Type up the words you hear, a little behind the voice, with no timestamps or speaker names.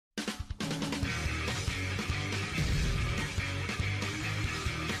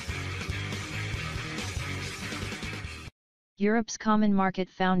Europe's common market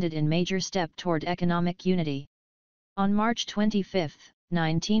founded in major step toward economic unity. On March 25,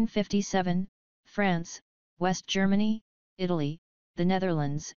 1957, France, West Germany, Italy, the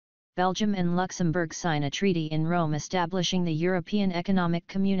Netherlands, Belgium and Luxembourg sign a treaty in Rome establishing the European Economic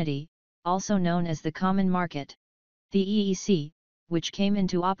Community, also known as the Common Market. The EEC, which came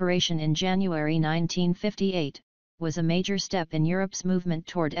into operation in January 1958, was a major step in Europe's movement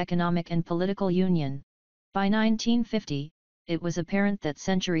toward economic and political union. By 1950, it was apparent that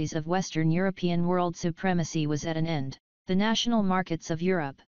centuries of Western European world supremacy was at an end. The national markets of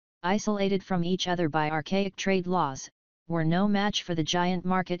Europe, isolated from each other by archaic trade laws, were no match for the giant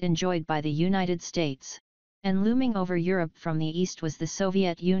market enjoyed by the United States. And looming over Europe from the east was the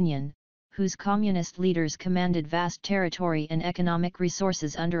Soviet Union, whose communist leaders commanded vast territory and economic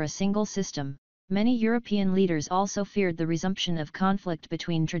resources under a single system. Many European leaders also feared the resumption of conflict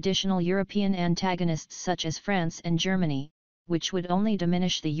between traditional European antagonists such as France and Germany, which would only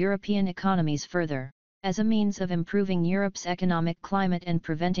diminish the European economies further. As a means of improving Europe's economic climate and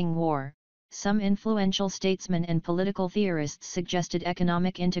preventing war, some influential statesmen and political theorists suggested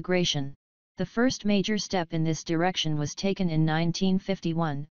economic integration. The first major step in this direction was taken in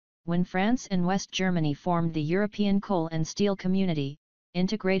 1951, when France and West Germany formed the European Coal and Steel Community,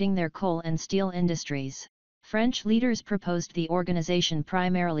 integrating their coal and steel industries. French leaders proposed the organization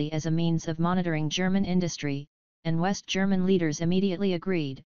primarily as a means of monitoring German industry, and West German leaders immediately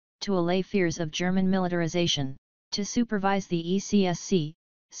agreed, to allay fears of German militarization. To supervise the ECSC,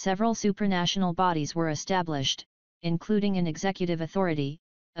 several supranational bodies were established, including an executive authority,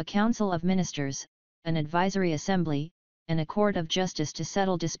 a council of ministers, an advisory assembly, and a court of justice to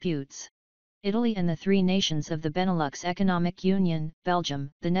settle disputes. Italy and the three nations of the Benelux Economic Union, Belgium,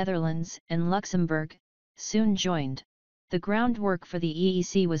 the Netherlands, and Luxembourg, soon joined. The groundwork for the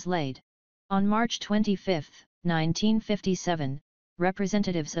EEC was laid. On March 25, 1957,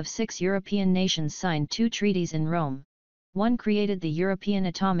 representatives of 6 European nations signed 2 treaties in Rome. One created the European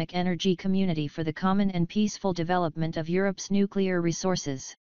Atomic Energy Community for the common and peaceful development of Europe's nuclear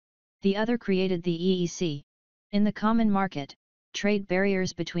resources. The other created the EEC. In the common market, trade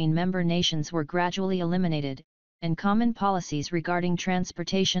barriers between member nations were gradually eliminated, and common policies regarding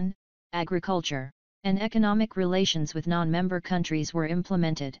transportation, agriculture, and economic relations with non-member countries were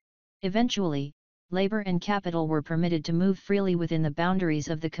implemented. Eventually, labor and capital were permitted to move freely within the boundaries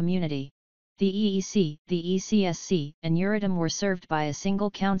of the community. The EEC, the ECSC, and Euratom were served by a single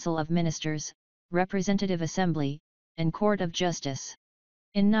council of ministers, representative assembly, and court of justice.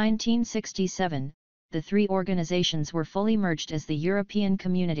 In 1967, the 3 organizations were fully merged as the European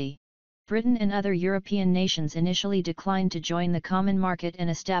Community. Britain and other European nations initially declined to join the common market and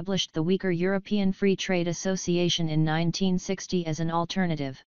established the weaker European Free Trade Association in 1960 as an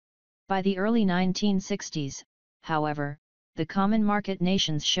alternative. By the early 1960s, however, the common market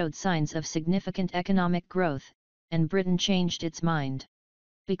nations showed signs of significant economic growth, and Britain changed its mind.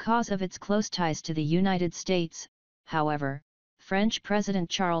 Because of its close ties to the United States, however, French President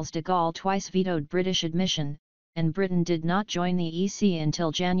Charles de Gaulle twice vetoed British admission, and Britain did not join the EC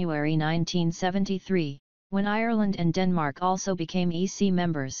until January 1973, when Ireland and Denmark also became EC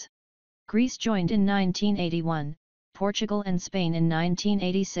members. Greece joined in 1981, Portugal and Spain in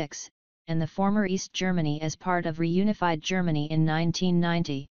 1986, and the former East Germany as part of reunified Germany in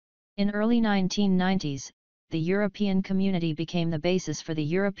 1990. In early 1990s, the European Community became the basis for the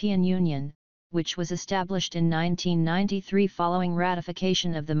European Union, which was established in 1993 following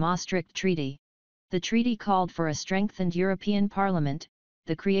ratification of the Maastricht Treaty. The treaty called for a strengthened European Parliament,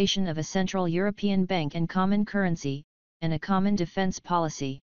 the creation of a central European bank and common currency, and a common defence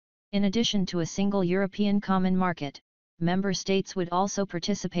policy. In addition to a single European common market, member states would also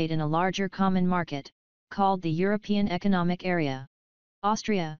participate in a larger common market, called the European Economic Area.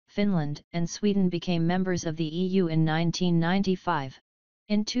 Austria, Finland, and Sweden became members of the EU in 1995.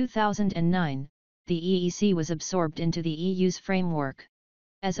 In 2009, the EEC was absorbed into the EU's framework.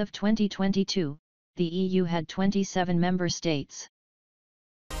 As of 2022, the EU had 27 member states.